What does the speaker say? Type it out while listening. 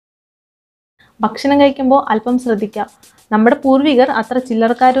ഭക്ഷണം കഴിക്കുമ്പോൾ അല്പം ശ്രദ്ധിക്കുക. നമ്മുടെ പൂർവികർ അത്ര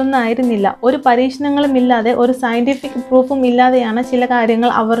ചില്ലറക്കാരൊന്നും ആയിരുന്നില്ല. ഒരു പരീക്ഷണങ്ങളും ഇല്ലാതെ, ഒരു സയന്റിഫിക് പ്രൂഫും ഇല്ലാതെയാണ് ചില കാര്യങ്ങൾ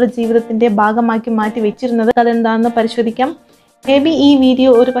അവരുടെ ജീവിതത്തിന്റെ ഭാഗമാക്കി മാറ്റി വെച്ചിരുന്നത്. അതെന്താണെന്ന് പരിശോധിക്കാം. മേ ബി ഈ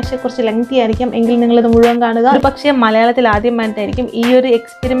വീഡിയോ ഒരു പക്ഷേ കുറച്ച് ലെങ്തി ആയിരിക്കും, എങ്കിൽ നിങ്ങളിത് മുഴുവൻ കാണുക. ഒരു പക്ഷേ മലയാളത്തിൽ ആദ്യമായിട്ടായിരിക്കും ഈ ഒരു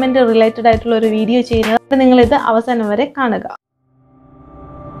എക്സ്പെരിമെന്റ് റിലേറ്റഡ് ആയിട്ടുള്ള ഒരു വീഡിയോ ചെയ്യുന്നത്. നിങ്ങളിത് അവസാനം വരെ കാണുക.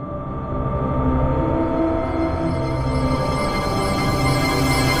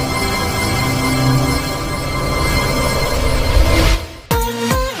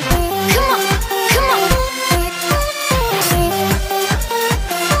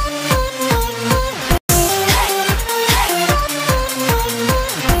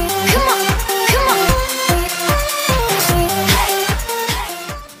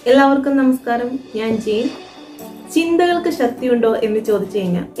 എല്ലാവർക്കും നമസ്കാരം. ഞാൻ ജെയിൻ. ചിന്തകൾക്ക് ശക്തിയുണ്ടോ എന്ന് ചോദിച്ചു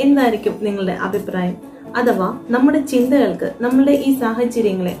കഴിഞ്ഞാൽ എന്തായിരിക്കും നിങ്ങളുടെ അഭിപ്രായം? അഥവാ നമ്മുടെ ചിന്തകൾക്ക് നമ്മുടെ ഈ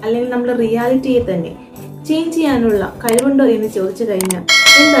സാഹചര്യങ്ങളെ അല്ലെങ്കിൽ നമ്മുടെ റിയാലിറ്റിയെ തന്നെ ചേഞ്ച് ചെയ്യാനുള്ള കഴിവുണ്ടോ എന്ന് ചോദിച്ചു കഴിഞ്ഞാൽ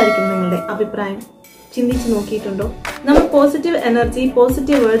എന്തായിരിക്കും നിങ്ങളുടെ അഭിപ്രായം? ചിന്തിച്ചു നോക്കിയിട്ടുണ്ടോ? നമ്മൾ പോസിറ്റീവ് എനർജി,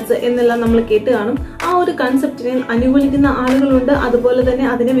 പോസിറ്റീവ് വേർഡ്സ് എന്നെല്ലാം നമ്മൾ കേട്ട് കാണും. ആ ഒരു കൺസെപ്റ്റിനെ അനുകൂലിക്കുന്ന ആളുകളുണ്ട്, അതുപോലെ തന്നെ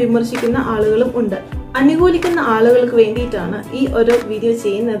അതിനെ വിമർശിക്കുന്ന ആളുകളും ഉണ്ട്. അനുകൂലിക്കുന്ന ആളുകൾക്ക് വേണ്ടിയിട്ടാണ് ഈ ഒരു വീഡിയോ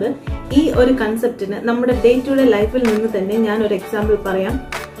ചെയ്യുന്നത്. ഈ ഒരു കൺസെപ്റ്റിന് നമ്മുടെ ഡേ ടു ഡേ ലൈഫിൽ നിന്ന് തന്നെ ഞാൻ ഒരു എക്സാമ്പിൾ പറയാം.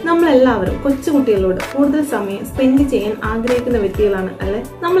 നമ്മളെല്ലാവരും കൊച്ചുകുട്ടികളോട് കൂടുതൽ സമയം സ്പെൻഡ് ചെയ്യാൻ ആഗ്രഹിക്കുന്ന വ്യക്തികളാണ് അല്ലെ?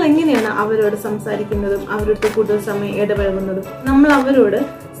 നമ്മൾ എങ്ങനെയാണ് അവരോട് സംസാരിക്കുന്നതും അവരോട് കൂടുതൽ സമയം ഇടപഴകുന്നതും? നമ്മൾ അവരോട്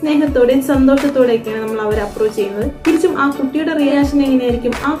സ്നേഹത്തോടെയും സന്തോഷത്തോടെയൊക്കെയാണ് നമ്മൾ അവരെ അപ്രോച്ച് ചെയ്യുന്നത്. തിരിച്ചും ആ കുട്ടിയുടെ റിയാക്ഷൻ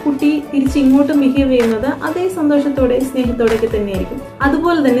എങ്ങനെയായിരിക്കും? ആ കുട്ടി തിരിച്ച് ഇങ്ങോട്ട് ബിഹേവ് ചെയ്യുന്നത് അതേ സന്തോഷത്തോടെ സ്നേഹത്തോടെയൊക്കെ തന്നെയായിരിക്കും.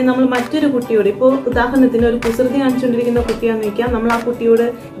 അതുപോലെ തന്നെ നമ്മൾ മറ്റൊരു കുട്ടിയോട്, ഇപ്പോൾ ഉദാഹരണത്തിന് ഒരു കുസൃതി കാണിച്ചുകൊണ്ടിരിക്കുന്ന കുട്ടിയാണെന്ന് വെക്കാം, നമ്മൾ ആ കുട്ടിയോട്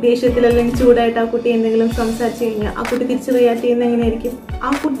ദേഷ്യത്തിൽ അല്ലെങ്കിൽ ചൂടായിട്ട് ആ കുട്ടി എന്തെങ്കിലും സംസാരിച്ചു കഴിഞ്ഞാൽ ആ കുട്ടി തിരിച്ച് റിയാക്ട് ചെയ്യുന്നത് എങ്ങനെയായിരിക്കും?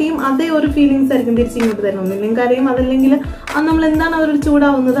 ആ കുട്ടിയും അതേ ഒരു ഫീലിങ്സ് ആയിരിക്കും തിരിച്ച് ഇങ്ങോട്ട് തരുന്നത്. ഒന്നില്ലെങ്കിൽ കാര്യം അതല്ലെങ്കിൽ നമ്മൾ എന്താണ് അവരോട്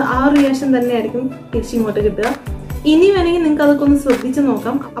ചൂടാവുന്നത് ആ റിയാക്ഷൻ തന്നെയായിരിക്കും തിരിച്ചിങ്ങോട്ട് കിട്ടുക. ഇനി വേണമെങ്കിൽ നിങ്ങൾക്ക് അതൊക്കെ ഒന്ന് ശ്രദ്ധിച്ചു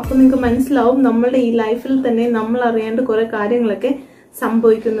നോക്കാം. അപ്പൊ നിങ്ങൾക്ക് മനസ്സിലാവും നമ്മളുടെ ഈ ലൈഫിൽ തന്നെ നമ്മൾ അറിയേണ്ട കുറെ കാര്യങ്ങളൊക്കെ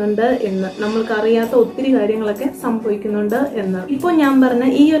സംഭവിക്കുന്നുണ്ട് എന്ന്, നമ്മൾക്ക് അറിയാത്ത ഒത്തിരി കാര്യങ്ങളൊക്കെ സംഭവിക്കുന്നുണ്ട് എന്ന്. ഇപ്പോൾ ഞാൻ പറഞ്ഞ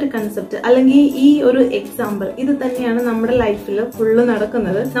ഈ ഒരു കൺസെപ്റ്റ് അല്ലെങ്കിൽ ഈ ഒരു എക്സാമ്പിൾ ഇത് തന്നെയാണ് നമ്മുടെ ലൈഫിൽ ഫുള്ള്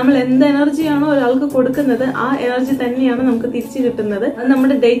നടക്കുന്നത്. നമ്മൾ എന്ത് എനർജിയാണോ ഒരാൾക്ക് കൊടുക്കുന്നത് ആ എനർജി തന്നെയാണ് നമുക്ക് തിരിച്ചു കിട്ടുന്നത്. അത്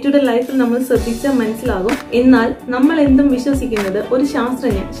നമ്മുടെ ഡേ ടു ഡേ ലൈഫിൽ നമ്മൾ ശ്രദ്ധിച്ചാൽ മനസ്സിലാകും. എന്നാൽ നമ്മൾ എന്തും വിശ്വസിക്കുന്നത് ഒരു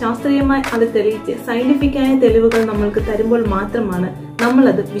ശാസ്ത്രജ്ഞൻ ശാസ്ത്രീയമായി അത് തെളിയിച്ച് സയന്റിഫിക്കായ തെളിവുകൾ നമ്മൾക്ക് തരുമ്പോൾ മാത്രമാണ് നമ്മൾ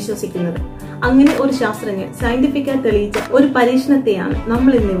അത് വിശ്വസിക്കുന്നത്. അങ്ങനെ ഒരു ശാസ്ത്രജ്ഞൻ സയന്റിഫിക്കായി തെളിയിച്ച ഒരു പരീക്ഷണത്തെയാണ്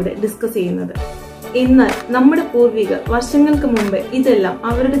നമ്മൾ ഇന്നിവിടെ ഡിസ്കസ് ചെയ്യുന്നത്. എന്നാൽ നമ്മുടെ പൂർവികർ വർഷങ്ങൾക്ക് മുമ്പ് ഇതെല്ലാം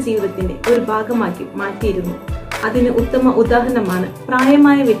അവരുടെ ജീവിതത്തിന്റെ ഒരു ഭാഗമാക്കി മാറ്റിയിരുന്നു. അതിന് ഉത്തമ ഉദാഹരണമാണ്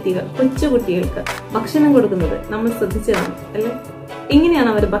പ്രായമായ വ്യക്തികൾ കൊച്ചുകുട്ടികൾക്ക് ഭക്ഷണം കൊടുക്കുന്നത്. നമ്മൾ ശ്രദ്ധിച്ചു കാണും അല്ലെ?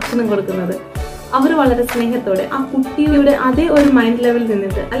 എങ്ങനെയാണ് അവർ ഭക്ഷണം കൊടുക്കുന്നത്? അവർ വളരെ സ്നേഹത്തോടെ ആ കുട്ടിയുടെ അതേ ഒരു മൈൻഡ് ലെവലിൽ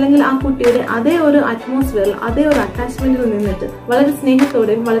നിന്നിട്ട് അല്ലെങ്കിൽ ആ കുട്ടിയുടെ അതേ ഒരു അറ്റ്മോസ്ഫിയറിൽ അതേ ഒരു അറ്റാച്ച്മെന്റിൽ നിന്നിട്ട് വളരെ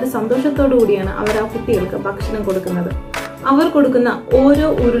സ്നേഹത്തോടെയും വളരെ സന്തോഷത്തോടു കൂടിയാണ് അവർ ആ കുട്ടികൾക്ക് ഭക്ഷണം കൊടുക്കുന്നത്. അവർ കൊടുക്കുന്ന ഓരോ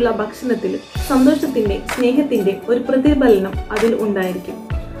ഉരുള ഭക്ഷണത്തിലും സന്തോഷത്തിന്റെ സ്നേഹത്തിന്റെ ഒരു പ്രതിഫലനം അതിൽ ഉണ്ടായിരിക്കും.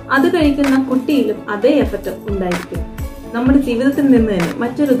 അത് കഴിക്കുന്ന കുട്ടിയിലും അതേ എഫക്റ്റ് ഉണ്ടായിരിക്കും. നമ്മുടെ ജീവിതത്തിൽ നിന്ന് തന്നെ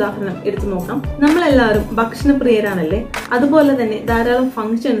മറ്റൊരു ഉദാഹരണം എടുത്തു നോക്കാം. നമ്മളെല്ലാവരും ഭക്ഷണപ്രിയരാണല്ലേ? അതുപോലെ തന്നെ ധാരാളം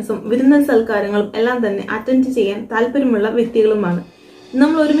ഫംഗ്ഷൻസും വിരുന്ന സൽക്കാരങ്ങളും എല്ലാം തന്നെ അറ്റൻഡ് ചെയ്യാൻ താല്പര്യമുള്ള വ്യക്തികളുമാണ്.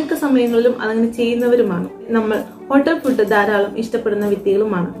 നമ്മൾ ഒരുമിക്ക സമയങ്ങളിലും അതങ്ങനെ ചെയ്യുന്നവരുമാണ്. നമ്മൾ ഹോട്ടൽ ഫുഡ് ധാരാളം ഇഷ്ടപ്പെടുന്ന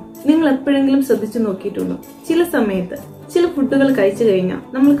വ്യക്തികളുമാണ്. നിങ്ങൾ എപ്പോഴെങ്കിലും ശ്രദ്ധിച്ചു നോക്കിയിട്ടുണ്ടോ? ചില സമയത്ത് ചില ഫുഡുകൾ കഴിച്ചു കഴിഞ്ഞാൽ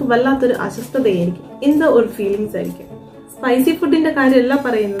നമ്മൾക്ക് വല്ലാത്തൊരു അസ്വസ്ഥതയായിരിക്കും, എന്തോ ഒരു ഫീലിങ്സ് ആയിരിക്കും. സ്പൈസി ഫുഡിന്റെ കാര്യമല്ല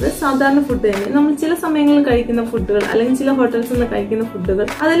പറയുന്നത്, സാധാരണ ഫുഡ് തന്നെ. നമ്മൾ ചില സമയങ്ങളിൽ കഴിക്കുന്ന ഫുഡുകൾ അല്ലെങ്കിൽ ചില ഹോട്ടൽസിൽ നിന്ന് കഴിക്കുന്ന ഫുഡുകൾ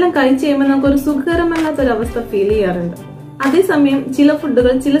അതെല്ലാം കഴിച്ചു കഴിയുമ്പോൾ നമുക്കൊരു സുഖകരമല്ലാത്തൊരവസ്ഥ ഫീൽ ചെയ്യാറുണ്ട്. അതേസമയം ചില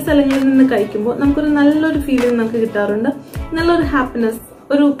ഫുഡുകൾ ചില സ്ഥലങ്ങളിൽ നിന്ന് കഴിക്കുമ്പോൾ നമുക്കൊരു നല്ലൊരു ഫീലിംഗ് നമുക്ക് കിട്ടാറുണ്ട്. നല്ലൊരു ഹാപ്പിനെസ്,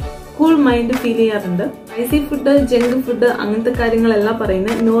 ഒരു കൂൾ മൈൻഡ് ഫീൽ ചെയ്യാറുണ്ട്. സ്പൈസി ഫുഡ്, ജങ്ക് ഫുഡ് അങ്ങനത്തെ കാര്യങ്ങളല്ല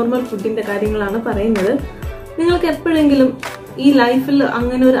പറയുന്നത്, നോർമൽ ഫുഡിന്റെ കാര്യങ്ങളാണ് പറയുന്നത്. നിങ്ങൾക്ക് എപ്പോഴെങ്കിലും ഈ ലൈഫിൽ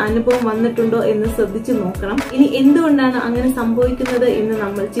അങ്ങനെ ഒരു അനുഭവം വന്നിട്ടുണ്ടോ എന്ന് ശ്രദ്ധിച്ചു നോക്കണം. ഇനി എന്തുകൊണ്ടാണ് അങ്ങനെ സംഭവിക്കുന്നത് എന്ന്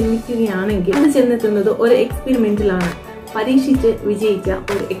നമ്മൾ ചിന്തിക്കുകയാണെങ്കിൽ അത് ചെന്നെത്തുന്നത് ഒരു എക്സ്പെരിമെന്റിലാണ്. പരീക്ഷിച്ച് വിജയിച്ച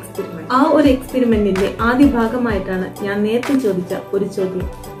ഒരു എക്സ്പെരിമെന്റ്. ആ ഒരു എക്സ്പെരിമെന്റിന്റെ ആദ്യ ഭാഗമായിട്ടാണ് ഞാൻ നേരത്തെ ചോദിച്ച ഒരു ചോദ്യം: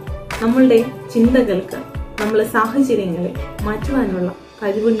 നമ്മളുടെ ചിന്തകൾക്ക് നമ്മളെ സാഹചര്യങ്ങളെ മാറ്റുവാനുള്ള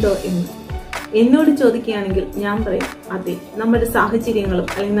കഴിവുണ്ടോ എന്ന്. എന്നോട് ചോദിക്കുകയാണെങ്കിൽ ഞാൻ പറയും അതെ, നമ്മുടെ സാഹചര്യങ്ങളും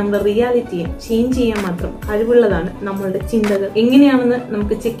അല്ലെങ്കിൽ നമ്മുടെ റിയാലിറ്റിയും ചേഞ്ച് ചെയ്യാൻ മാത്രം കഴിവുള്ളതാണ് നമ്മളുടെ ചിന്തകൾ. എങ്ങനെയാണെന്ന്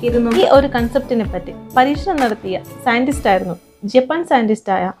നമുക്ക് ചെക്ക് ചെയ്ത് നോക്കാം. ഈ ഒരു കൺസെപ്റ്റിനെ പറ്റി പരീക്ഷണം നടത്തിയ സയന്റിസ്റ്റ് ആയിരുന്നു ജപ്പാൻ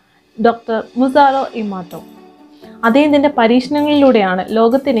സയന്റിസ്റ്റായ ഡോക്ടർ മുസാറോ ഇമോട്ടോ. അദ്ദേഹത്തിന്റെ പരീക്ഷണങ്ങളിലൂടെയാണ്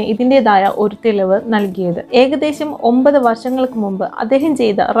ലോകത്തിന് ഇതിൻ്റെതായ ഒരു തെളിവ് നൽകിയത്. ഏകദേശം 9 വർഷങ്ങൾക്ക് മുമ്പ് അദ്ദേഹം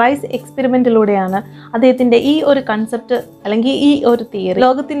ചെയ്ത റൈസ് എക്സ്പെരിമെന്റിലൂടെയാണ് അദ്ദേഹത്തിന്റെ ഈ ഒരു കൺസെപ്റ്റ് അല്ലെങ്കിൽ ഈ ഒരു തിയറി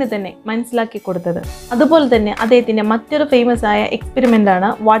ലോകത്തിന് തന്നെ മനസ്സിലാക്കി കൊടുത്തത്. അതുപോലെ തന്നെ അദ്ദേഹത്തിന്റെ മറ്റൊരു ഫേമസ് ആയ എക്സ്പെരിമെന്റ്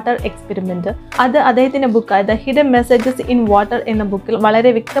ആണ് വാട്ടർ എക്സ്പെരിമെന്റ്. അത് അദ്ദേഹത്തിന്റെ ബുക്കായ the hidden messages in water എന്ന ബുക്കിൽ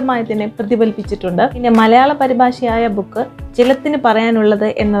വളരെ വ്യക്തമായി തന്നെ പ്രതിഫലിപ്പിച്ചിട്ടുണ്ട്. പിന്നെ മലയാള പരിഭാഷയായ ബുക്ക് ജലത്തിന് പറയാനുള്ളത്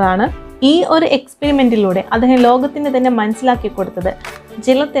എന്നതാണ്. ഈ ഒരു എക്സ്പെരിമെന്റിലൂടെ അദ്ദേഹം ലോകത്തിന് തന്നെ മനസ്സിലാക്കി കൊടുത്തത്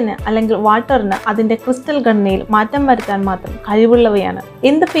ജലത്തിന് അല്ലെങ്കിൽ വാട്ടറിന് അതിന്റെ ക്രിസ്റ്റൽ ഘടനയിൽ മാറ്റം വരുത്താൻ മാത്രം കഴിവുള്ളവയാണ്.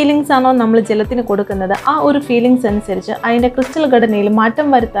 എന്ത് ഫീലിങ്സ് ആണോ നമ്മൾ ജലത്തിന് കൊടുക്കുന്നത് ആ ഒരു ഫീലിങ്സ് അനുസരിച്ച് അതിന്റെ ക്രിസ്റ്റൽ ഘടനയിൽ മാറ്റം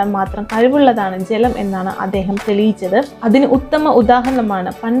വരുത്താൻ മാത്രം കഴിവുള്ളതാണ് ജലം എന്നാണ് അദ്ദേഹം തെളിയിച്ചത്. അതിന് ഉത്തമ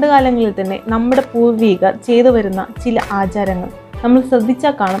ഉദാഹരണമാണ് പണ്ട് കാലങ്ങളിൽ തന്നെ നമ്മുടെ പൂർവികർ ചെയ്തു വരുന്ന ചില ആചാരങ്ങൾ. നമ്മൾ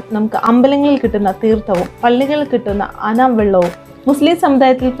ശ്രദ്ധിച്ചാൽ കാണും, നമുക്ക് അമ്പലങ്ങളിൽ കിട്ടുന്ന തീർത്ഥവും പള്ളികളിൽ കിട്ടുന്ന അനാവെള്ളവും മുസ്ലിം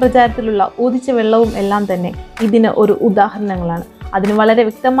സമുദായത്തിൽ പ്രചാരത്തിലുള്ള ഊതിച്ച വെള്ളവും എല്ലാം തന്നെ ഇതിന് ഒരു ഉദാഹരണങ്ങളാണ്. അതിന് വളരെ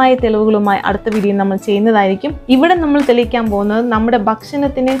വ്യക്തമായ തെളിവുകളുമായി അടുത്ത വീഡിയോ നമ്മൾ ചെയ്യുന്നതായിരിക്കും. ഇവിടെ നമ്മൾ തെളിയിക്കാൻ പോകുന്നത് നമ്മുടെ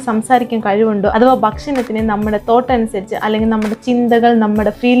ഭക്ഷണത്തിന് സംസാരിക്കാൻ കഴിവുണ്ടോ, അഥവാ ഭക്ഷണത്തിന് നമ്മുടെ തോട്ട് അനുസരിച്ച് അല്ലെങ്കിൽ നമ്മുടെ ചിന്തകൾ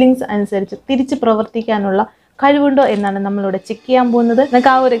നമ്മുടെ ഫീലിങ്സ് അനുസരിച്ച് തിരിച്ച് പ്രവർത്തിക്കാനുള്ള കഴിവുണ്ടോ എന്നാണ് നമ്മളിവിടെ ചെക്ക് ചെയ്യാൻ പോകുന്നത്.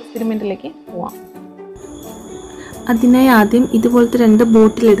 നമുക്ക് ആ ഒരു എക്സ്പെരിമെന്റിലേക്ക് പോവാം. അതിനായി ആദ്യം ഇതുപോലത്തെ 2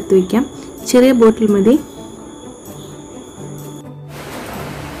 ബോട്ടിൽ എടുത്ത് വയ്ക്കാം. ചെറിയ ബോട്ടിൽ മതി.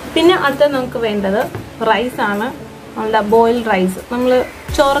 പിന്നെ അടുത്ത നമുക്ക് വേണ്ടത് റൈസാണ്. നമ്മളുടെ ബോയിൽഡ് റൈസ്, നമ്മൾ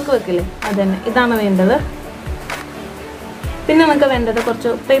ചോറൊക്കെ വെക്കില്ലേ, അത് തന്നെ, ഇതാണ് വേണ്ടത്. പിന്നെ നമുക്ക് വേണ്ടത് കുറച്ച്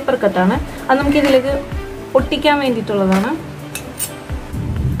പേപ്പർ കട്ടാണ്. അത് നമുക്ക് ഇതിലേക്ക് ഒട്ടിക്കാൻ വേണ്ടിയിട്ടുള്ളതാണ്.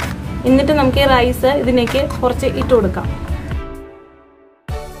 എന്നിട്ട് നമുക്ക് ഈ റൈസ് ഇതിലേക്ക് കുറച്ച് ഇട്ട് കൊടുക്കാം.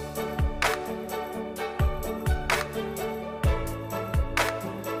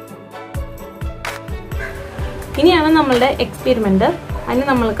 ഇനിയാണ് നമ്മളുടെ എക്സ്പെരിമെന്റ്. അതിന്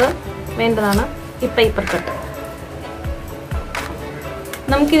നമ്മൾക്ക് വേണ്ടതാണ് ഈ പേപ്പർ കട്ട്.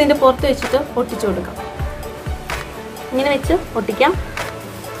 നമുക്കിതിൻ്റെ പുറത്ത് വെച്ചിട്ട് ഒട്ടിച്ചു കൊടുക്കാം. ഇങ്ങനെ വെച്ച് ഒട്ടിക്കാം.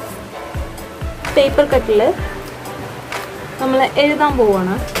 പേപ്പർ കട്ടിൽ നമ്മൾ എഴുതാൻ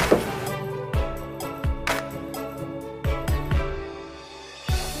പോവുകയാണ്.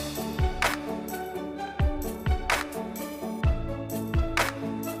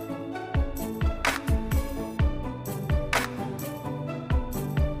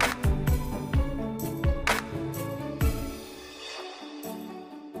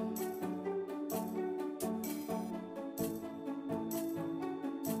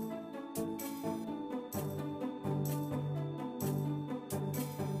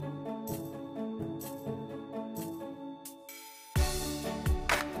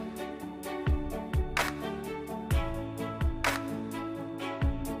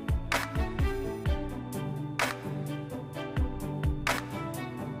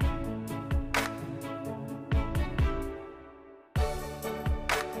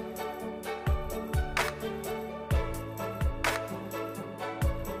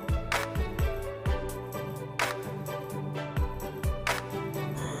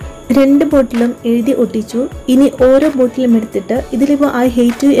 രണ്ട് ബോട്ടിലും എഴുതി ഒട്ടിച്ചു. ഇനി ഓരോ ബോട്ടിലും എടുത്തിട്ട് ഇതിലിപ്പോൾ ഐ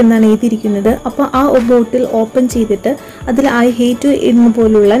ഹേറ്റ് യു എന്നാണ് എഴുതിയിരിക്കുന്നത്. അപ്പോൾ ആ ബോട്ടിൽ ഓപ്പൺ ചെയ്തിട്ട് അതിൽ ഐ ഹേറ്റ് യു എന്ന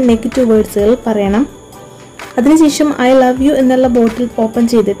പോലുള്ള നെഗറ്റീവ് വേർഡ്സുകൾ പറയണം. അതിനുശേഷം ഐ ലവ് യു എന്നുള്ള ബോട്ടിൽ ഓപ്പൺ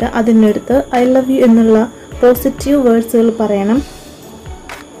ചെയ്തിട്ട് അതിനടുത്ത് ഐ ലവ് യു എന്നുള്ള പോസിറ്റീവ് വേർഡ്സുകൾ പറയണം.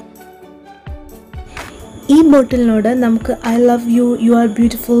 ഈ ബോട്ടിലിനോട് നമുക്ക് I love you, you are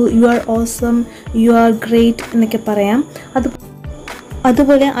beautiful, you are awesome, you are great എന്നൊക്കെ പറയാം.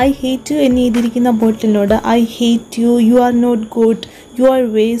 അതുപോലെ ഐ ഹേറ്റ് യു എന്ന് എഴുതിയിരിക്കുന്ന ബോട്ടിലിനോട് I hate you, you are not good, you are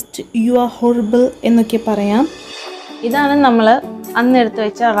waste, you are horrible എന്നൊക്കെ പറയാം. ഇതാണ് നമ്മൾ അന്ന് എടുത്ത്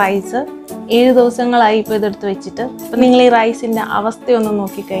വെച്ച റൈസ്. 7 ദിവസങ്ങളായി ഇപ്പോൾ ഇതെടുത്ത് വെച്ചിട്ട്. അപ്പം നിങ്ങൾ ഈ റൈസിൻ്റെ അവസ്ഥയൊന്ന്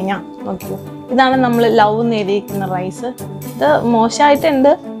നോക്കിക്കഴിഞ്ഞാൽ നോക്കിയോ, ഇതാണ് നമ്മൾ ലവ് എന്ന് എഴുതിയിരിക്കുന്ന റൈസ്. ഇത്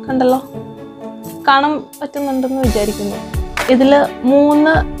മോശമായിട്ടുണ്ട്, കണ്ടല്ലോ, കാണാൻ പറ്റുന്നുണ്ടെന്ന് വിചാരിക്കുന്നു. ഇതിൽ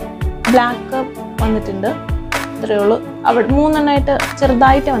 3 ബ്ലാക്ക് വന്നിട്ടുണ്ട്, ഇത്രയേ ഉള്ളൂ. അവിടെ 3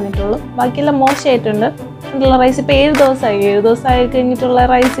 ചെറുതായിട്ട് വന്നിട്ടുള്ളൂ, ബാക്കിയെല്ലാം മോശമായിട്ടുണ്ട്. ഉള്ള റൈസ് ഇപ്പോൾ 7 ദിവസമായി. 7 ദിവസമായി കഴിഞ്ഞിട്ടുള്ള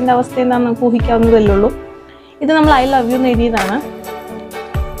റൈസിൻ്റെ അവസ്ഥ എന്താണെന്ന് നമുക്ക് ഊഹിക്കാവുന്നതല്ലേ ഉള്ളൂ. ഇത് നമ്മൾ ഐ ലവ് യു എന്ന് എഴുതിയതാണ്.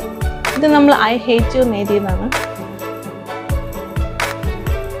 ഇത് നമ്മൾ ഐ ഹേറ്റ് യു എന്ന് എഴുതിയതാണ്.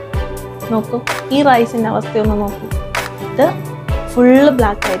 നോക്കൂ, ഈ റൈസിൻ്റെ അവസ്ഥയൊന്ന് നോക്കൂ. ഇത് ഫുള്ള്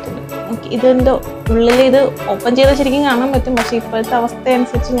ബ്ലാക്ക് ആയിട്ടുണ്ട്. ഇതിൻ്റെ ഉള്ളിൽ ഇത് ഓപ്പൺ ചെയ്താൽ ശരിക്കും കാണാൻ പറ്റും, പക്ഷേ ഇപ്പോഴത്തെ അവസ്ഥ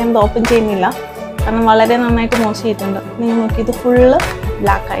അനുസരിച്ച് ഞാനിത് ഓപ്പൺ ചെയ്യുന്നില്ല, കാരണം വളരെ നന്നായിട്ട് മോശമായിട്ടുണ്ട്. നിങ്ങൾ നോക്കി, ഇത് ഫുള്ള്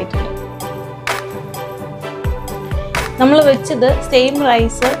ബ്ലാക്ക് ആയിട്ടുണ്ട്. നമ്മൾ വെച്ചത് same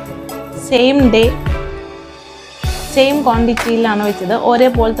rice same day same ക്വാണ്ടിറ്റിയിലാണ് വെച്ചത്,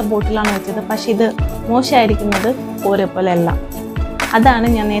 ഒരേപോലത്തെ ബോട്ടിലാണ് വെച്ചത്. പക്ഷെ ഇത് മോശമായിരിക്കുന്നത് ഒരേപോലെ അല്ല. അതാണ്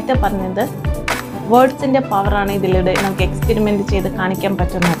ഞാൻ നേരത്തെ പറഞ്ഞത്, വേർഡ്സിൻ്റെ പവറാണ് ഇതിലൂടെ നമുക്ക് എക്സ്പെരിമെൻറ്റ് ചെയ്ത് കാണിക്കാൻ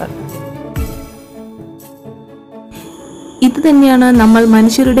പറ്റുന്നത്. ഇത് തന്നെയാണ് നമ്മൾ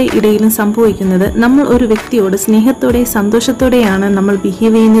മനുഷ്യരുടെ ഇടയിലും സംഭവിക്കുന്നത്. നമ്മൾ ഒരു വ്യക്തിയോട് സ്നേഹത്തോടെ സന്തോഷത്തോടെയാണ് നമ്മൾ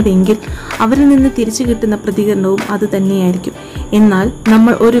ബിഹേവ് ചെയ്യുന്നതെങ്കിൽ അവരിൽ നിന്ന് തിരിച്ചു കിട്ടുന്ന പ്രതികരണവും അത് തന്നെയായിരിക്കും. എന്നാൽ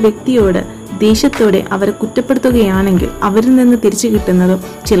നമ്മൾ ഒരു വ്യക്തിയോട് ദേഷ്യത്തോടെ അവരെ കുറ്റപ്പെടുത്തുകയാണെങ്കിൽ അവരിൽ നിന്ന് തിരിച്ചു കിട്ടുന്നതും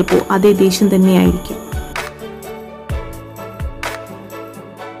ചിലപ്പോൾ അതേ ദേഷ്യം തന്നെയായിരിക്കും.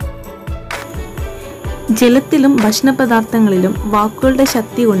 ജലത്തിലും ഭക്ഷണപദാർത്ഥങ്ങളിലും വാക്കുകളുടെ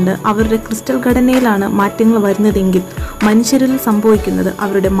ശക്തി കൊണ്ട് അവരുടെ ക്രിസ്റ്റൽ ഘടനയിലാണ് മാറ്റങ്ങൾ വരുന്നതെങ്കിൽ മനുഷ്യരിൽ സംഭവിക്കുന്നത്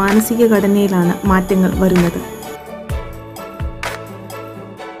അവരുടെ മാനസിക ഘടനയിലാണ് മാറ്റങ്ങൾ വരുന്നത്.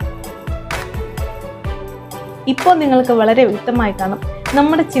 ഇപ്പോൾ നിങ്ങൾക്ക് വളരെ വ്യക്തമായി കാണും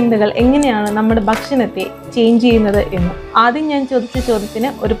നമ്മുടെ ചിന്തകൾ എങ്ങനെയാണ് നമ്മുടെ ഭക്ഷണത്തെ ചേഞ്ച് ചെയ്യുന്നത് എന്ന്. ആദ്യം ഞാൻ ചോദിച്ച ചോദ്യത്തിന്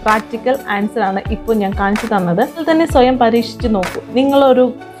ഒരു പ്രാക്ടിക്കൽ ആൻസർ ആണ് ഇപ്പോൾ ഞാൻ കാണിച്ചു തന്നത്. നിങ്ങൾ തന്നെ സ്വയം പരീക്ഷിച്ച് നോക്കൂ. നിങ്ങളൊരു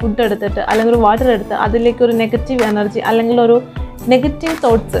ഫുഡ് എടുത്തിട്ട് അല്ലെങ്കിൽ ഒരു വാട്ടർ എടുത്ത് അതിലേക്ക് ഒരു നെഗറ്റീവ് എനർജി അല്ലെങ്കിൽ ഒരു നെഗറ്റീവ്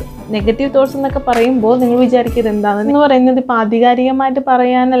തോട്ട്സ് എന്നൊക്കെ പറയുമ്പോൾ നിങ്ങൾ വിചാരിക്കുന്നത് എന്താണ് എന്ന് പറയുന്നത്. ഇപ്പോൾ ആധികാരികമായിട്ട്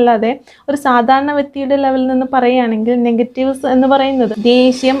പറയാനല്ലാതെ ഒരു സാധാരണ വ്യക്തിയുടെ ലെവലിൽ നിന്ന് പറയുകയാണെങ്കിൽ നെഗറ്റീവ്സ് എന്ന് പറയുന്നത്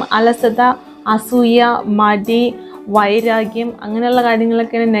ദേഷ്യം, അലസത, അസൂയ, മടി, വൈരാഗ്യം അങ്ങനെയുള്ള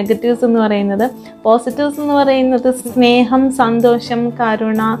കാര്യങ്ങളൊക്കെയാണ് നെഗറ്റീവ്സ് എന്ന് പറയുന്നത്. പോസിറ്റീവ്സ് എന്ന് പറയുന്നത് സ്നേഹം, സന്തോഷം,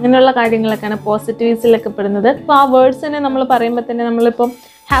 കരുണ അങ്ങനെയുള്ള കാര്യങ്ങളൊക്കെയാണ് പോസിറ്റീവ്സിലൊക്കെ പെടുന്നത്. ഇപ്പോൾ ആ വേർഡ്സ് തന്നെ നമ്മൾ പറയുമ്പോൾ തന്നെ നമ്മളിപ്പോൾ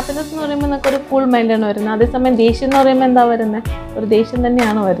ഹാപ്പിനെസ് എന്ന് പറയുമ്പോൾ നമുക്ക് ഒരു കൂൾ മൈൻഡാണ് വരുന്നത്. അതേസമയം ദേഷ്യം എന്ന് പറയുമ്പോൾ എന്താ വരുന്നത്? ഒരു ദേഷ്യം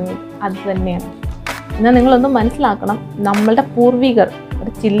തന്നെയാണ് വരുന്നത്. അത് തന്നെയാണ്. എന്നാൽ നിങ്ങളൊന്ന് മനസ്സിലാക്കണം, നമ്മളുടെ പൂർവികർ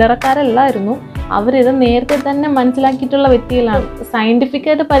ഒരു ചില്ലറക്കാരല്ലായിരുന്നു. അവരിത് നേരത്തെ തന്നെ മനസ്സിലാക്കിയിട്ടുള്ള വ്യക്തികളാണ്.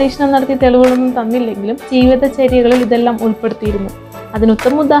 സയൻറ്റിഫിക്കായിട്ട് പരീക്ഷണം നടത്തിയ തെളിവുകളൊന്നും തന്നില്ലെങ്കിലും ജീവിതചര്യകളിൽ ഇതെല്ലാം ഉൾപ്പെടുത്തിയിരുന്നു. അതിന്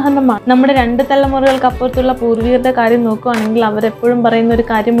ഉത്തമ ഉദാഹരണമാണ് നമ്മുടെ 2 തലമുറകൾക്ക് അപ്പുറത്തുള്ള പൂർവികരുടെ കാര്യം നോക്കുകയാണെങ്കിൽ അവരെപ്പോഴും പറയുന്ന ഒരു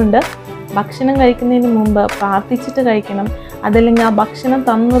കാര്യമുണ്ട്, ഭക്ഷണം കഴിക്കുന്നതിന് മുമ്പ് പ്രാർത്ഥിച്ചിട്ട് കഴിക്കണം, അതല്ലെങ്കിൽ ആ ഭക്ഷണം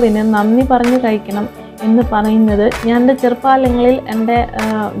തന്നതിന് നന്ദി പറഞ്ഞ് കഴിക്കണം എന്ന് പറയുന്നത് ഞാൻ എൻ്റെ ചെറുപ്പകാലങ്ങളിൽ എൻ്റെ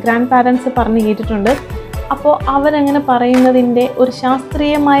ഗ്രാൻഡ് പാരൻസ് പറഞ്ഞു കേട്ടിട്ടുണ്ട്. അപ്പോൾ അവരങ്ങനെ പറയുന്നതിൻ്റെ ഒരു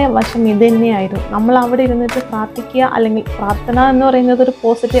ശാസ്ത്രീയമായ വശം ഇത് തന്നെയായിരുന്നു. നമ്മൾ അവിടെ ഇരുന്നിട്ട് പ്രാർത്ഥിക്കുക, അല്ലെങ്കിൽ പ്രാർത്ഥന എന്ന് പറയുന്നത് ഒരു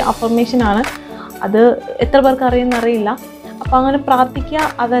പോസിറ്റീവ് അഫർമേഷനാണ്. അത് എത്ര പേർക്ക് അറിയുമെന്നറിയില്ല. അപ്പോൾ അങ്ങനെ പ്രാർത്ഥിക്കുക,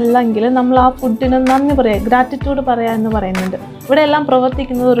 അതല്ലെങ്കിൽ നമ്മൾ ആ ഫുഡിന് നന്ദി പറയുക, ഗ്രാറ്റിറ്റ്യൂഡ് പറയുക എന്ന് പറയുന്നുണ്ട്. ഇവിടെ എല്ലാം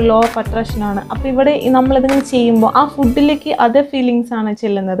പ്രവർത്തിക്കുന്നത് ഒരു ലോ ഓഫ് അട്രാക്ഷനാണ്. അപ്പോൾ ഇവിടെ നമ്മളിതിങ്ങനെ ചെയ്യുമ്പോൾ ആ ഫുഡിലേക്ക് അതേ ഫീലിങ്സാണ്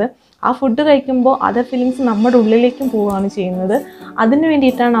ചെല്ലുന്നത്. ആ ഫുഡ് കഴിക്കുമ്പോൾ അതേ ഫീലിങ്സ് നമ്മുടെ ഉള്ളിലേക്കും പോവുകയാണ് ചെയ്യുന്നത്. അതിന്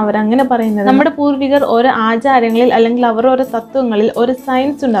വേണ്ടിയിട്ടാണ് അവരങ്ങനെ പറയുന്നത്. നമ്മുടെ പൂർവികർ ഓരോ ആചാരങ്ങളിൽ അല്ലെങ്കിൽ അവരോരോ തത്വങ്ങളിൽ ഒരു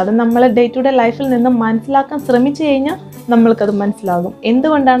സയൻസ് ഉണ്ട്. അത് നമ്മൾ ഡേ ടു ഡേ ലൈഫിൽ നിന്ന് മനസ്സിലാക്കാൻ ശ്രമിച്ചു കഴിഞ്ഞാൽ നമ്മൾക്കത് മനസ്സിലാകും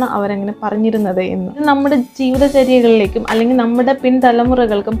എന്തുകൊണ്ടാണ് അവരങ്ങനെ പറഞ്ഞിരുന്നത് എന്ന്. നമ്മുടെ ജീവിതചര്യകളിലേക്കും അല്ലെങ്കിൽ നമ്മുടെ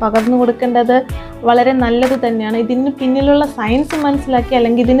പിൻതലമുറകൾക്കും പകർന്നു കൊടുക്കേണ്ടത് വളരെ നല്ലത് തന്നെയാണ്. ഇതിന് പിന്നിലുള്ള സയൻസ് മനസ്സിലാക്കി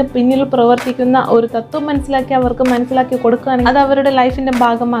അല്ലെങ്കിൽ ഇതിന് പിന്നിൽ പ്രവർത്തിക്കുന്ന ഒരു തത്വം മനസ്സിലാക്കി അവർക്ക് മനസ്സിലാക്കി കൊടുക്കുകയാണെങ്കിൽ അത് അവരുടെ ലൈഫിൻ്റെ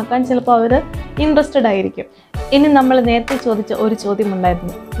ഭാഗമാക്കാൻ ചിലപ്പോൾ അവർ ഇൻട്രസ്റ്റഡ് ആയിരിക്കും. ഇനി നമ്മൾ നേരത്തെ ചോദിച്ച ഒരു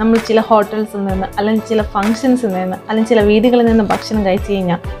ചോദ്യമുണ്ടായിരുന്നു, നമ്മൾ ചില ഹോട്ടൽസിൽ നിന്ന് അല്ലെങ്കിൽ ചില ഫംഗ്ഷൻസിൽ നിന്ന് അല്ലെങ്കിൽ ചില വേദികളിൽ നിന്ന് ഭക്ഷണം കഴിച്ചു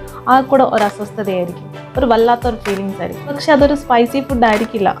കഴിഞ്ഞാൽ ആ കൂടെ ഒരു അസ്വസ്ഥതയായിരിക്കും, ഒരു വല്ലാത്തൊരു ഫീലിങ്സ് ആയിരിക്കും. പക്ഷെ അതൊരു സ്പൈസി ഫുഡ്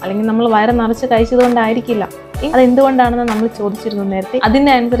ആയിരിക്കില്ല, അല്ലെങ്കിൽ നമ്മൾ വയറ് നിറച്ച് കഴിച്ചത് കൊണ്ടായിരിക്കില്ല. അതെന്തുകൊണ്ടാണെന്ന് നമ്മൾ ചോദിച്ചിരുന്നു നേരത്തെ.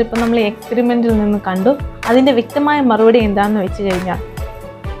 അതിൻ്റെ ആൻസർ ഇപ്പം നമ്മൾ എക്സ്പെരിമെൻറ്റിൽ നിന്ന് കണ്ടു. അതിൻ്റെ വ്യക്തമായ മറുപടി എന്താണെന്ന് വെച്ച് കഴിഞ്ഞാൽ,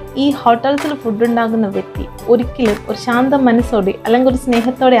 ഈ ഹോട്ടൽസിൽ ഫുഡ് ഉണ്ടാക്കുന്ന വ്യക്തി ഒരിക്കലും ഒരു ശാന്ത മനസ്സോടെ അല്ലെങ്കിൽ ഒരു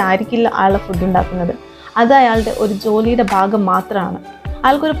സ്നേഹത്തോടെ ആയിരിക്കില്ല അയാളുടെ ഫുഡ് ഉണ്ടാക്കുന്നത്. അത് അയാളുടെ ഒരു ജോലിയുടെ ഭാഗം മാത്രമാണ്.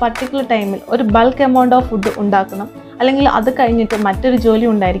 അയാൾക്കൊരു പർട്ടിക്കുലർ ടൈമിൽ ഒരു ബൾക്ക് എമൗണ്ട് ഓഫ് ഫുഡ് ഉണ്ടാക്കണം, അല്ലെങ്കിൽ അത് കഴിഞ്ഞിട്ട് മറ്റൊരു ജോലി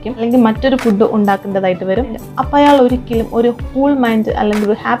ഉണ്ടായിരിക്കും, അല്ലെങ്കിൽ മറ്റൊരു ഫുഡ് ഉണ്ടാക്കേണ്ടതായിട്ട് വരും. അപ്പോൾ അയാൾ ഒരിക്കലും ഒരു കൂൾ മൈൻഡ് അല്ലെങ്കിൽ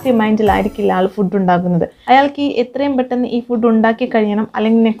ഒരു ഹാപ്പി മൈൻഡിലായിരിക്കില്ല അയാൾ ഫുഡ് ഉണ്ടാക്കുന്നത്. അയാൾക്ക് എത്രയും പെട്ടെന്ന് ഈ ഫുഡ് ഉണ്ടാക്കി കഴിയണം,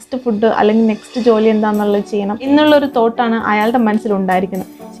 അല്ലെങ്കിൽ നെക്സ്റ്റ് ഫുഡ് അല്ലെങ്കിൽ നെക്സ്റ്റ് ജോലി എന്താണെന്നുള്ളത് ചെയ്യണം എന്നുള്ളൊരു തോട്ടാണ് അയാളുടെ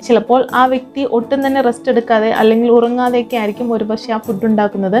മനസ്സിലുണ്ടായിരിക്കുന്നത്. ചിലപ്പോൾ ആ വ്യക്തി ഒട്ടും തന്നെ റെസ്റ്റ് എടുക്കാതെ അല്ലെങ്കിൽ ഉറങ്ങാതെയൊക്കെ ആയിരിക്കും ഒരുപക്ഷെ ആ ഫുഡ്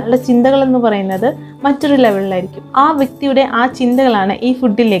ഉണ്ടാക്കുന്നത്. അയാളുടെ ചിന്തകൾ എന്ന് പറയുന്നത് മറ്റൊരു ലെവലിലായിരിക്കും. ആ വ്യക്തിയുടെ ആ ചിന്തകളാണ് ഈ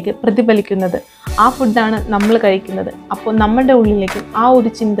ഫുഡിലേക്ക് പ്രതിഫലിക്കുന്നത്. ആ ഫുഡാണ് നമ്മൾ കഴിക്കുന്നത്. അപ്പോൾ നമ്മുടെ ഉള്ളിലേക്കും ആ ഒരു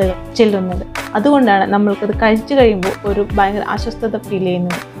ചിന്തകൾ ചെല്ലുന്നത്. അതുകൊണ്ടാണ് നമ്മൾക്കത് കഴിച്ചു കഴിയുമ്പോൾ ഒരു ഭയങ്കര അസ്വസ്ഥത ഫീൽ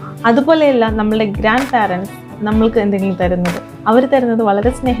ചെയ്യുന്നത്. അതുപോലെയല്ല നമ്മളുടെ ഗ്രാൻഡ് പാരൻസ് നമ്മൾക്ക് എന്തെങ്കിലും തരുന്നത്, അവർ തരുന്നത് വളരെ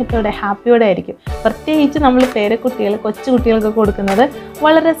സ്നേഹത്തോടെ ഹാപ്പിയോടെ ആയിരിക്കും. പ്രത്യേകിച്ച് നമ്മൾ പേരക്കുട്ടികൾ കൊച്ചുകുട്ടികൾക്ക് കൊടുക്കുന്നത്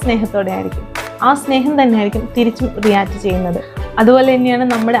വളരെ സ്നേഹത്തോടെ ആയിരിക്കും. ആ സ്നേഹം തന്നെയായിരിക്കും തിരിച്ചും റിയാക്ട് ചെയ്യുന്നത്. അതുപോലെ തന്നെയാണ്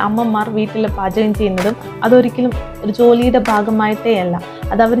നമ്മുടെ അമ്മമാർ വീട്ടിൽ പാചകം ചെയ്യുന്നതും. അതൊരിക്കലും ഒരു ജോലിയുടെ ഭാഗമായിട്ടേ അല്ല,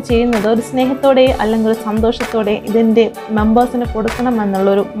 അതവർ ചെയ്യുന്നത് ഒരു സ്നേഹത്തോടെ അല്ലെങ്കിൽ ഒരു സന്തോഷത്തോടെ ഇതിൻ്റെ മെമ്പേഴ്സിന് കൊടുക്കണം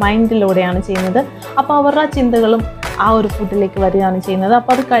എന്നുള്ളൊരു മൈൻഡിലൂടെയാണ് ചെയ്യുന്നത്. അപ്പോൾ അവരുടെ ചിന്തകളും ആ ഒരു ഫുഡിലേക്ക് വരികയാണ് ചെയ്യുന്നത്.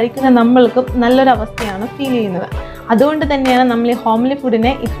 അപ്പോൾ അത് കഴിക്കുന്ന നമ്മൾക്കും നല്ലൊരവസ്ഥയാണ് ഫീൽ ചെയ്യുന്നത്. അതുകൊണ്ട് തന്നെയാണ് നമ്മൾ ഈ ഹോംലി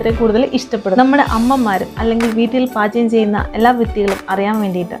ഫുഡിനെ ഇത്ര കൂടുതൽ ഇഷ്ടപ്പെടുന്നത്. നമ്മുടെ അമ്മമാരും അല്ലെങ്കിൽ വീട്ടിൽ പാചകം ചെയ്യുന്ന എല്ലാ വ്യക്തികളും അറിയാൻ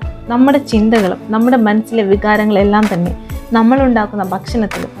വേണ്ടിയിട്ട് നമ്മുടെ ചിന്തകളും നമ്മുടെ മനസ്സിലെ വികാരങ്ങളെല്ലാം തന്നെ നമ്മളുണ്ടാക്കുന്ന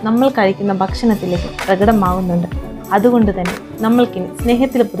ഭക്ഷണത്തിലും നമ്മൾ കഴിക്കുന്ന ഭക്ഷണത്തിലേക്കും പ്രകടമാകുന്നുണ്ട്. അതുകൊണ്ട് തന്നെ നമ്മൾക്കിനി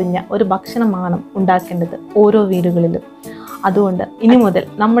സ്നേഹത്തിൽ പൊതിഞ്ഞ ഒരു ഭക്ഷണമാണ് ഉണ്ടാക്കേണ്ടത് ഓരോ വീടുകളിലും. അതുകൊണ്ട് ഇനി മുതൽ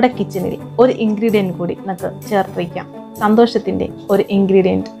നമ്മുടെ കിച്ചണിൽ ഒരു ഇൻഗ്രീഡിയൻറ്റ് കൂടി നമുക്ക് ചേർത്ത് വയ്ക്കാം. സന്തോഷത്തിൻ്റെ ഒരു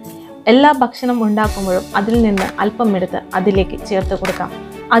ഇൻഗ്രീഡിയൻറ്റ്. എല്ലാ ഭക്ഷണം ഉണ്ടാക്കുമ്പോഴും അതിൽ നിന്ന് അല്പം എടുത്ത് അതിലേക്ക് ചേർത്ത് കൊടുക്കാം.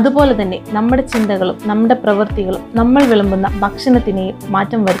 അതുപോലെ തന്നെ നമ്മുടെ ചിന്തകളും നമ്മുടെ പ്രവൃത്തികളും നമ്മൾ വിളമ്പുന്ന ഭക്ഷണത്തിനെയും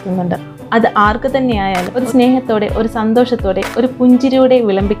മാറ്റം വരുത്തുന്നുണ്ട്. അത് ആർക്ക് തന്നെയായാലും ഒരു സ്നേഹത്തോടെ, ഒരു സന്തോഷത്തോടെ, ഒരു പുഞ്ചിരിയോടെ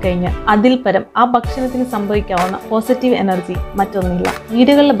വിളമ്പിക്കഴിഞ്ഞാൽ അതിൽ പരം ആ ഭക്ഷണത്തിന് സംഭവിക്കാവുന്ന പോസിറ്റീവ് എനർജി മറ്റൊന്നില്ല.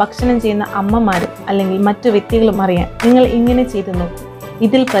 വീടുകളിൽ ഭക്ഷണം ചെയ്യുന്ന അമ്മമാരും അല്ലെങ്കിൽ മറ്റു വ്യക്തികളും അറിയാൻ നിങ്ങൾ ഇങ്ങനെ ചെയ്തു നോക്കും.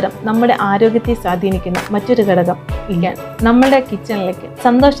 ഇതിൽ പരം നമ്മുടെ ആരോഗ്യത്തെ സ്വാധീനിക്കുന്ന മറ്റൊരു ഘടകം ഇല്ല. നമ്മുടെ കിച്ചണിലേക്ക്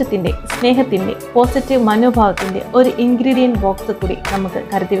സന്തോഷത്തിൻ്റെ, സ്നേഹത്തിൻ്റെ, പോസിറ്റീവ് മനോഭാവത്തിൻ്റെ ഒരു ഇൻഗ്രീഡിയൻറ്റ് ബോക്സ് കൂടി നമുക്ക്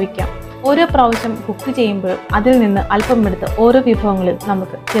കരുതി വയ്ക്കാം. ഓരോ പ്രാവശ്യം കുക്ക് ചെയ്യുമ്പോഴും അതിൽ നിന്ന് അല്പം എടുത്ത് ഓരോ വിഭവങ്ങളിൽ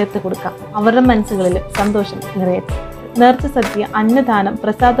നമുക്ക് ചേർത്ത് കൊടുക്കാം. അവരുടെ മനസ്സുകളിൽ സന്തോഷം നിറയട്ടെ. നേർച്ച സദ്യ, അന്നദാനം,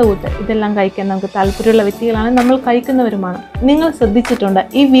 പ്രസാദകൂട്ട് ഇതെല്ലാം കഴിക്കാൻ നമുക്ക് താല്പര്യമുള്ള വ്യക്തികളാണ്, നമ്മൾ കഴിക്കുന്നവരുമാണ്. നിങ്ങൾ ശ്രദ്ധിച്ചിട്ടുണ്ട്,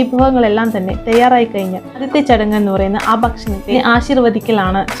 ഈ വിഭവങ്ങളെല്ലാം തന്നെ തയ്യാറായി കഴിഞ്ഞാൽ ആദ്യത്തെ ചടങ്ങ് എന്ന് പറയുന്നത് ആ ഭക്ഷണത്തെ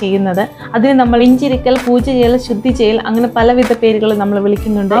ആശീർവദിക്കലാണ് ചെയ്യുന്നത്. അതിന് നമ്മൾ ഇഞ്ചിരിക്കൽ, പൂജ ചെയ്യൽ, ശുദ്ധി ചെയ്യൽ, അങ്ങനെ പലവിധ പേരുകൾ നമ്മൾ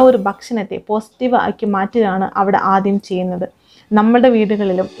വിളിക്കുന്നുണ്ട്. ആ ഒരു ഭക്ഷണത്തെ പോസിറ്റീവ് ആക്കി മാറ്റുകയാണ് അവിടെ ആദ്യം ചെയ്യുന്നത്. നമ്മുടെ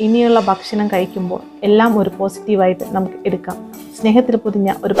വീടുകളിലും ഇനിയുള്ള ഭക്ഷണം കഴിക്കുമ്പോൾ എല്ലാം ഒരു പോസിറ്റീവായിട്ട് നമുക്ക് എടുക്കാം. സ്നേഹത്തിൽ പൊതിഞ്ഞ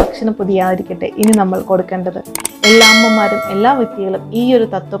ഒരു ഭക്ഷണ പൊതിയായിരിക്കട്ടെ ഇനി നമ്മൾ കൊടുക്കേണ്ടത്. എല്ലാ അമ്മമാരും, എല്ലാ വ്യക്തികളും ഈ ഒരു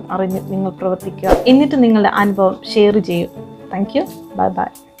തത്വം അറിഞ്ഞ് നിങ്ങൾ പ്രവർത്തിക്കുക. എന്നിട്ട് നിങ്ങളുടെ അനുഭവം ഷെയർ ചെയ്യൂ. Thank you. Bye bye.